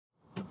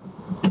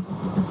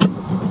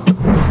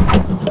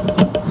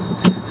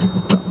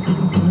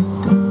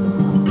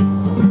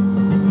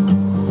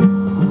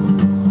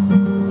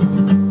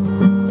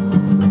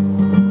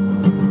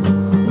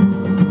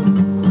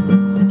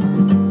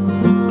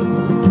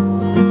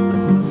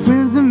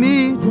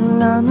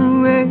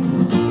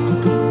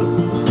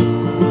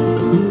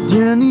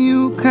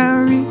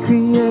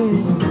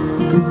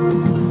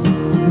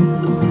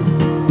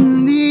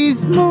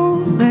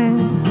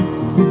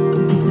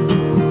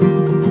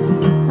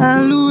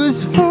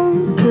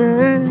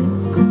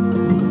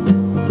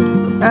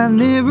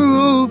never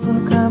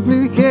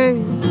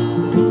overcomplicate.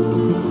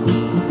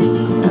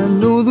 I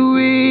know the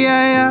way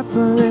I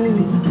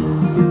operate.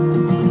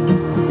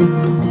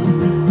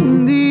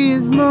 In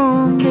these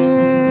moments,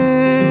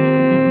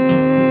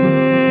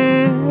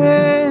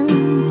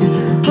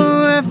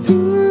 oh, I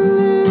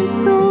feel as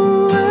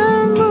though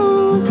I'm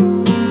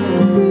moving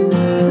this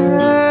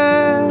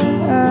time.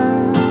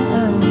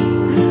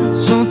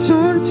 So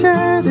don't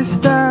try to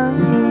stop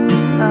me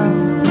now.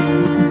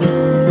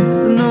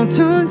 No,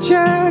 don't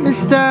try to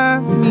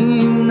stop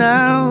me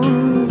now.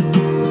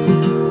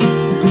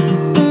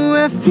 Oh,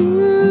 I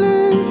feel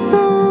as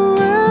though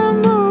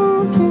I'm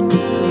moving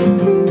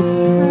this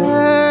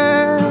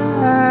time.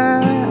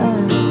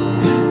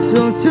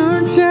 So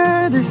don't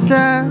try to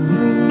stop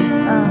me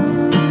now.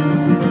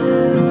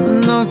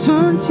 No,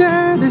 don't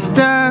try to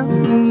stop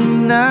me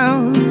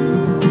now.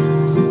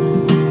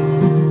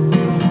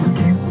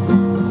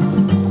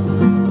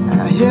 I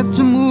have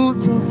to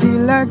move, don't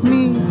feel like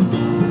me.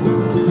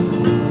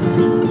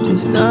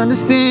 Just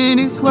understand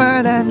it's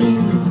what I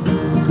need.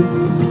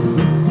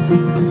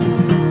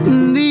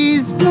 In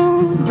these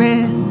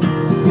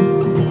moments,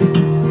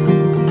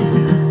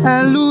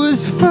 I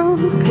lose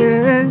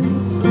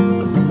focus.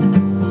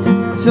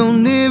 So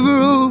never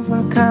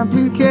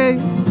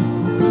overcomplicate.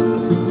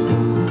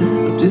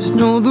 Just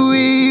know the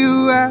way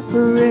you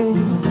operate.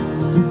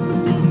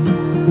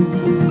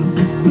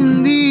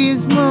 In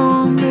these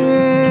moments,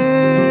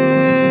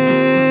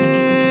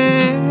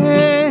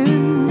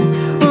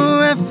 oh,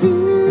 I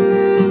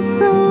feel as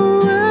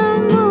though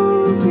I'm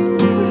moving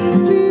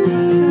this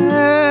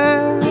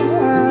time.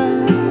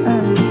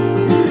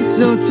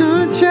 So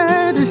don't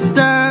try to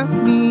stop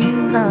me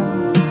now.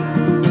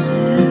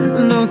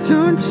 No,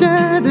 don't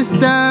try to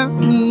stop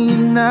me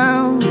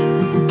now.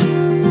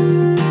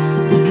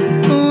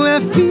 Oh, I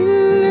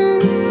feel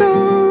as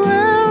though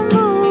I'm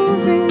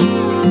moving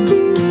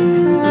this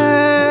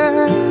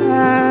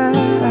time.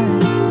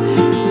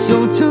 So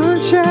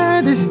don't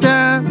try to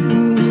stop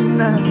me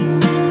now.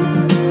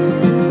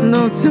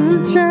 No,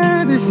 don't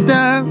try to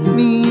stop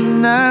me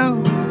now.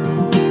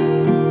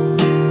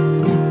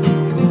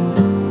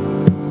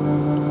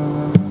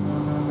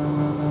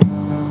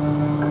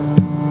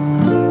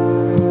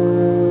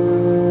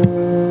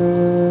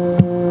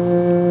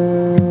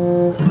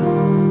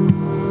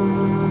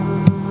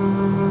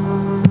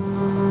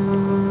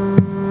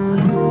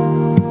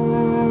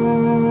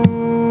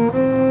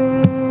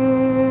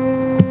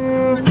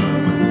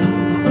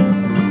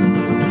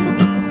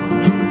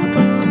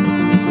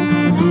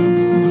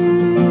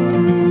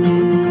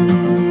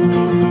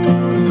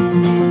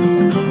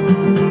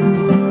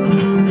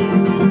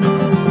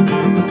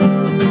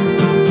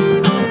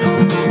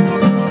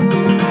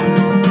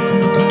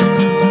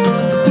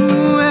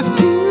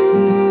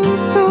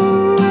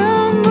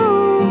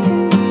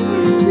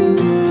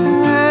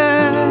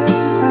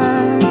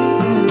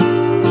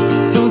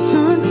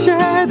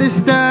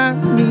 Stop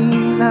me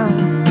now.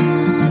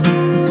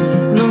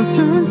 No,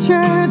 don't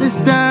try to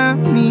stop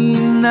me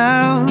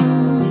now.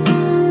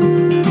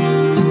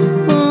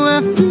 Oh,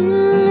 I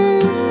feel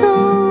as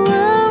though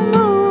I'm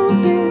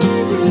moving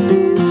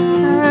this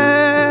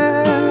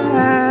time.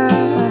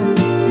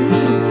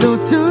 So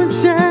don't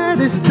try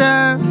to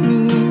stop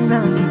me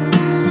now.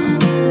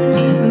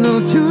 No,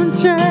 don't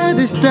try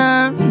to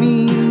stop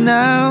me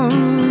now.